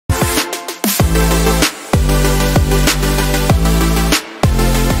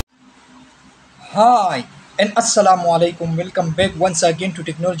Hi and Assalamu alaikum. Welcome back once again to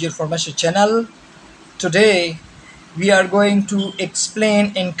Technology Information channel. Today we are going to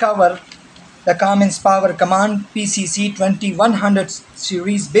explain and cover the Cummins Power Command PCC2100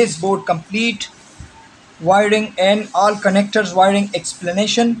 series baseboard complete wiring and all connectors wiring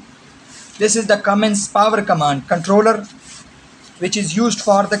explanation. This is the Cummins Power Command controller which is used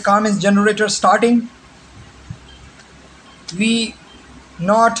for the Cummins generator starting. We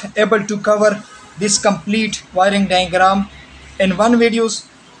not able to cover this complete wiring diagram in one videos.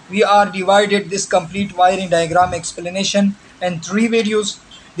 We are divided this complete wiring diagram explanation in 3 videos.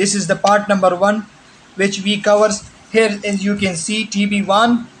 This is the part number 1 which we covers here. As you can see,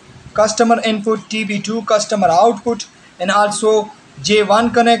 TB1 customer input, TB2 customer output, and also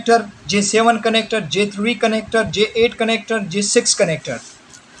J1 connector, J7 connector, J3 connector, J8 connector, J6 connector.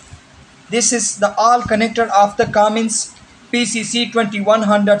 This is the all connector of the Cummins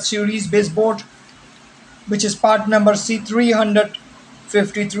PCC2100 series baseboard, which is part number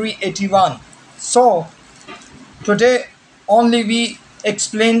C35381. So today only we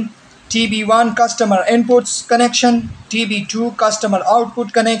explain TB1 customer inputs connection, TB2 customer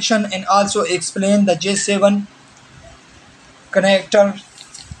output connection, and also explain the J7 connector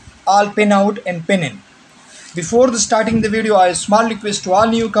all pin out and pin in. Before starting the video, I have a small request to all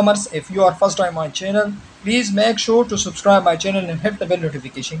newcomers. If you are first time on my channel, please make sure to subscribe my channel and hit the bell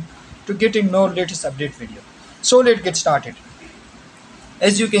notification to getting no latest update video. So let's get started.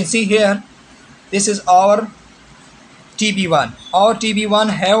 As you can see here, this is our TB1. Our TB1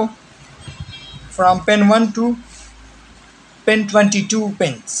 have from pin 1 to pin 22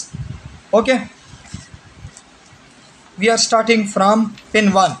 pins. Okay. We are starting from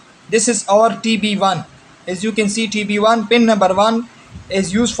pin 1. This is our TB1. As you can see, TB1 pin number 1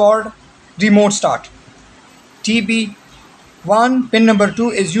 is used for remote start. TB1 pin number 2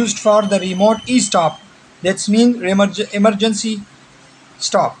 is used for the remote e-stop. That means emergency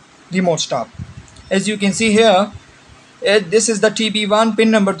stop, remote stop. As you can see here, this is the TB1 pin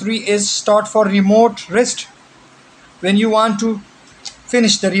number 3 is start for remote rest. When you want to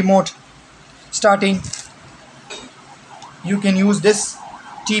finish the remote starting, you can use this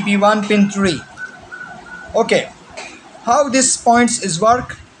TB1 pin 3. Okay, how this points is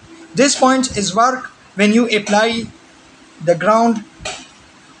work? This points is work when you apply the ground.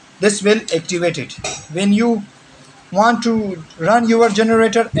 This will activate it. When you want to run your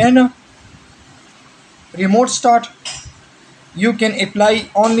generator and remote start, you can apply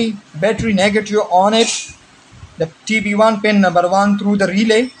only battery negative on it, the TB1 pin number 1 through the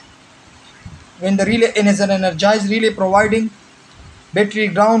relay. When the relay is an energized relay providing battery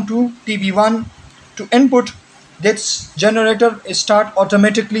ground to TB1 to input, this generator start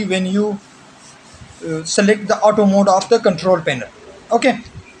automatically when you select the auto mode of the control panel. Okay,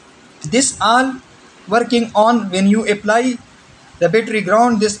 this all working on when you apply the battery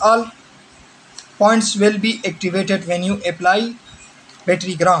ground. This all points will be activated when you apply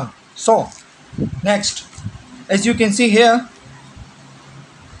battery ground. So next, as you can see here,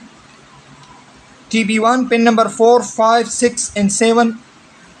 TB1 pin number 4, 5, 6 and 7.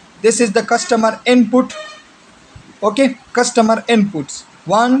 This is the customer input. Okay, customer inputs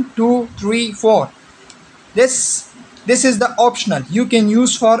 1, 2, 3, 4. This is the optional. You can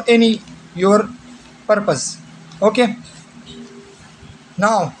use for any your purpose. Okay.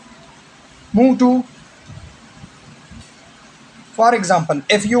 Now move to, for example,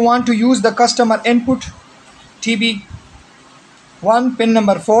 if you want to use the customer input TB1 pin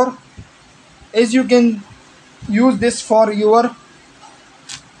number 4, as you can use this for your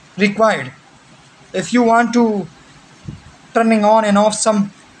required. If you want to turning on and off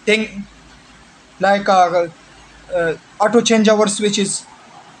something like auto changeover switches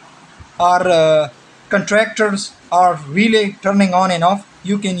or contractors or relay turning on and off,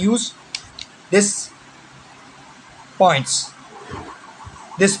 you can use this points,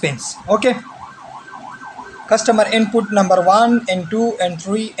 this pins. Okay, customer input number 1 and 2 and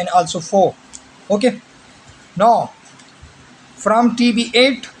 3 and also 4. Okay, now from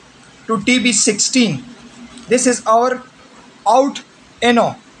TB8 to TB16, this is our out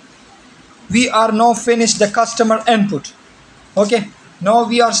NO. We are now finished the customer input. Okay, now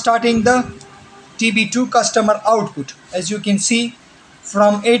we are starting the TB2 customer output. As you can see,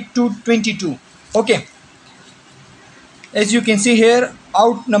 from 8 to 22. Okay, as you can see here,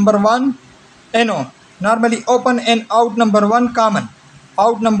 out number 1 NO normally open and out number 1 common,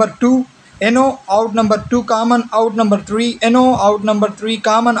 out number 2 NO, out number 2 common, out number 3 NO, out number 3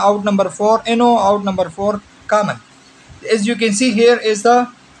 common, out number 4 NO, out number 4 common. As you can see here is the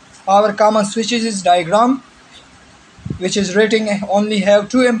our common switches diagram. which is rating only have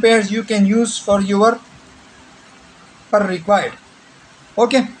 2 amperes, you can use for your per required.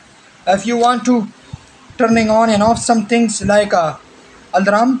 Okay, if you want to turning on and off some things like a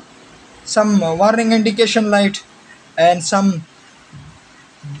alarm, some warning indication light, and some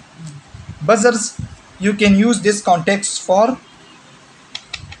buzzers, you can use this context for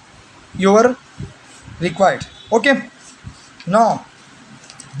your required. Okay, now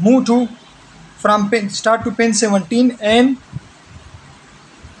move to from pin start to pin 17 and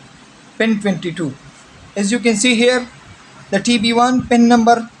pin 22. As you can see here, the TB1 pin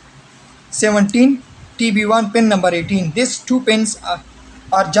number 17, TB1 pin number 18. These two pins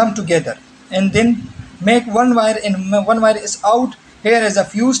are jumped together and then make one wire, and one wire is out. Here is a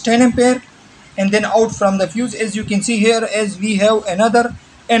fuse 10 ampere, and then out from the fuse, as you can see here, as we have another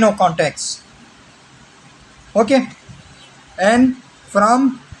NO contacts. Okay, and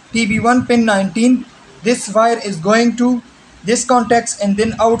from TB1 pin 19, this wire is going to this contacts, and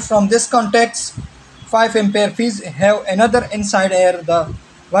then out from this contacts 5 ampere fuse have another inside here the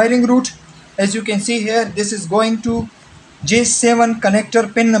wiring route. As you can see here, this is going to J7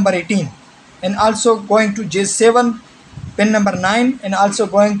 connector pin number 18, and also going to J7 pin number 9, and also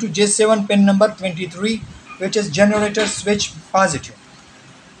going to J7 pin number 23, which is generator switch positive,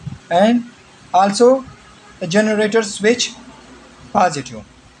 and also the generator switch positive.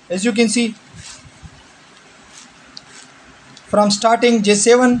 As you can see, from starting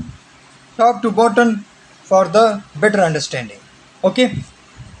J7 top to bottom for the better understanding. Okay,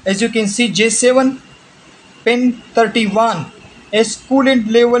 as you can see, J7 pin 31 is coolant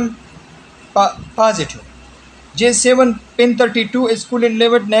level positive. J7 pin 32 is coolant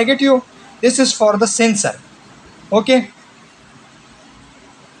level negative. This is for the sensor. Okay,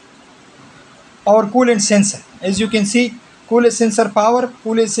 our coolant sensor. As you can see, coolant sensor power,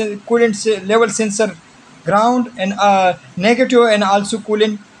 coolant level sensor ground, and negative, and also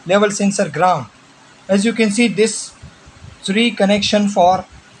coolant level sensor ground. As you can see, this 3 connection for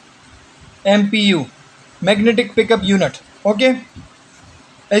MPU, magnetic pickup unit. Okay,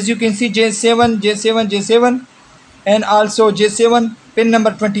 as you can see, J7, and also J7 pin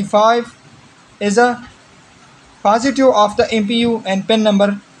number 25 is a positive of the MPU, and pin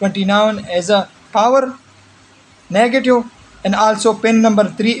number 29 is a power negative, and also pin number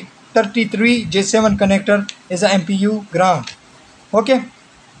 33 J7 connector is a MPU ground. Okay,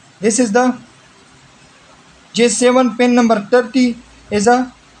 this is the J7 pin number 30 is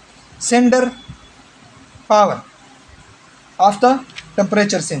a sender power of the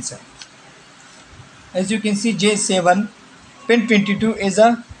temperature sensor. As you can see, J7 pin 22 is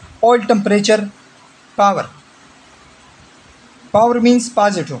a oil temperature power. Power means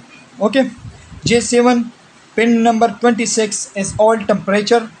positive. Okay, J7 pin number 26 is oil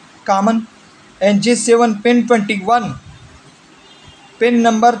temperature common, and J7 pin 21, pin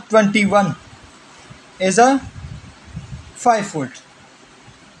number 21 is a 5 volt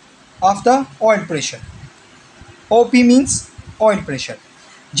of the oil pressure. OP means oil pressure.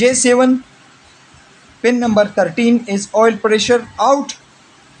 J7 pin number 13 is oil pressure out,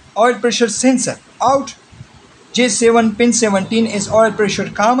 oil pressure sensor out. J7 pin 17 is oil pressure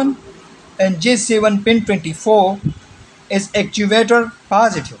common, and J7 pin 24 is actuator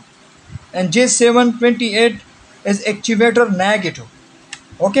positive, and J7 28 is actuator negative.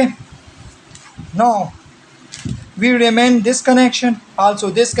 Okay, now we remain this connection, also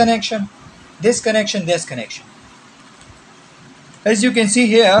this connection, this connection, this connection. As you can see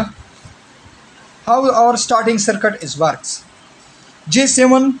here, how our starting circuit is works.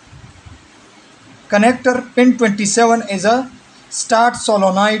 J7 connector pin 27 is a start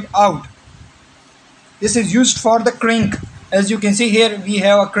solenoid out. This is used for the crank. As you can see here, we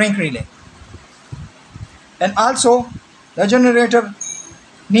have a crank relay, and also the generator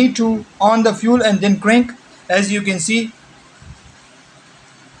need to on the fuel and then crank. As you can see,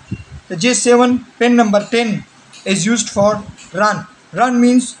 the J7 pin number 10 is used for run. Run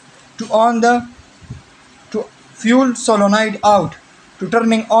means to on the fuel solenoid out, to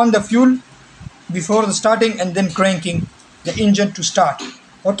turning on the fuel before the starting and then cranking the engine to start.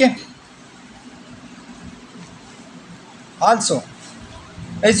 Okay, also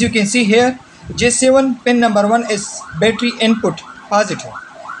as you can see here, J7 pin number 1 is battery input positive,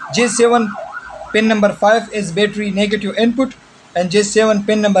 J7 pin number 5 is battery negative input, and J7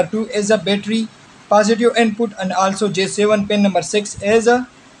 pin number 2 is a battery positive input, and also J7 pin number 6 is a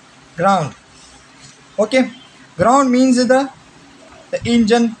ground. Okay, ground means the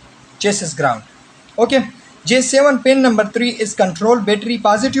engine chassis ground. Okay, J7 pin number 3 is control battery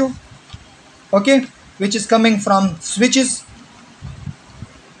positive. Okay, which is coming from switches,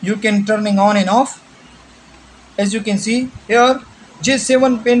 you can turning on and off. as you can see here,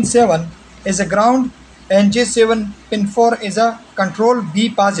 J7 pin 7 is a ground and J7 pin 4 is a control B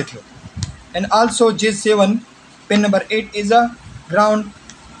positive, and also J7 pin number 8 is a ground,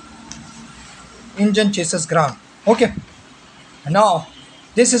 engine chases ground. Okay, now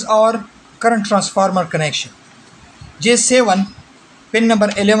this is our current transformer connection. J7 pin number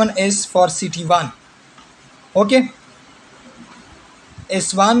 11 is for CT1. Okay,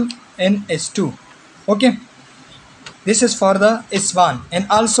 S1 and S2. Okay, this is for the S1, and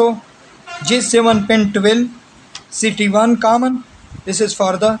also J7 pin 12 CT1 common, this is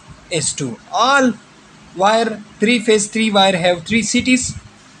for the S2. All wire, 3 phase 3 wire have 3 CTs.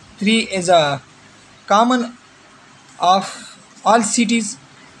 3 is a common of all CTs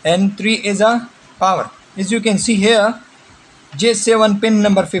and 3 is a power. As you can see here, J7 pin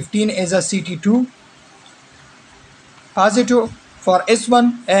number 15 is a CT2 positive for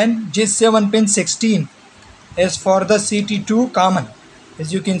S1, and J7 pin 16 is for the CT2 common,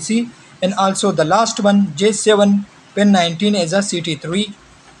 as you can see. And also the last one, J7 pin 19 is a CT3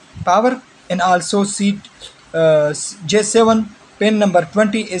 power, and also J7 pin number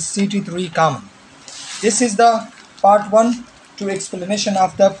 20 is CT3 common. This is the part 1 to explanation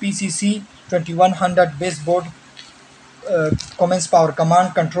of the PCC2100 baseboard Cummins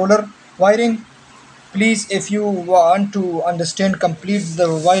PowerCommand controller wiring. Please, if you want to understand complete the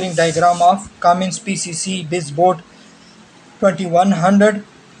wiring diagram of Cummins PCC baseboard 2100,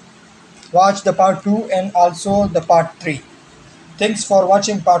 watch the part 2 and also the part 3. Thanks for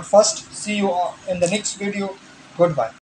watching part 1. See you in the next video. Goodbye.